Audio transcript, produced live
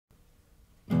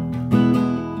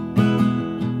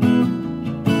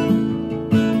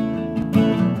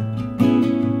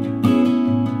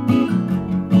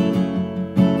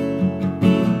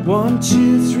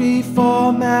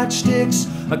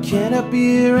a can of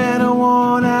beer and a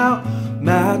worn out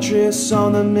mattress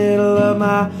on the middle of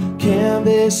my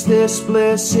canvas. This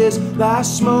bliss is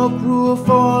last smoke rule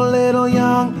for a little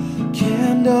young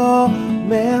candle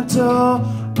mantle.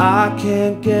 I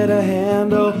can't get a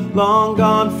handle, long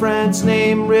gone friend's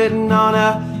name written on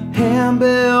a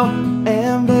handbill,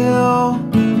 anvil,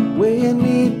 weighing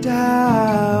me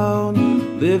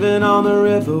down, living on the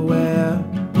river where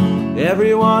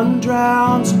everyone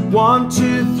drowns. 1,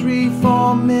 2, 3,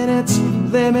 4 minutes,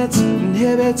 limits,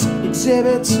 inhibits,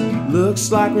 exhibits.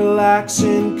 Looks like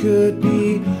relaxing could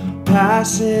be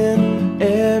passing.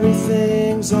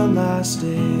 Everything's on last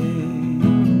day.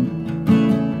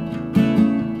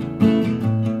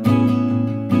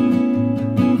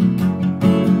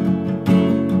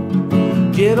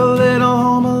 Get a little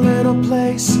home, a little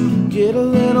place, get a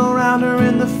little rounder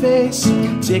in the face.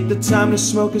 Take the time to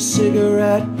smoke a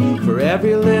cigarette for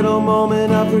every little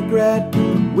moment of regret.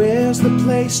 Where's the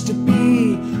place to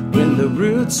be when the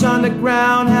roots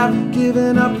underground have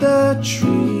given up the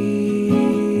tree?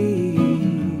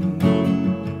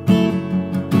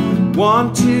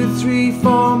 1, 2, 3,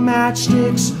 4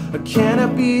 matchsticks, a can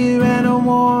of beer and a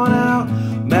worn out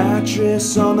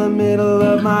mattress on the middle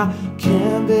of my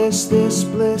canvas. This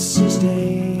bliss is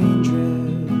dangerous.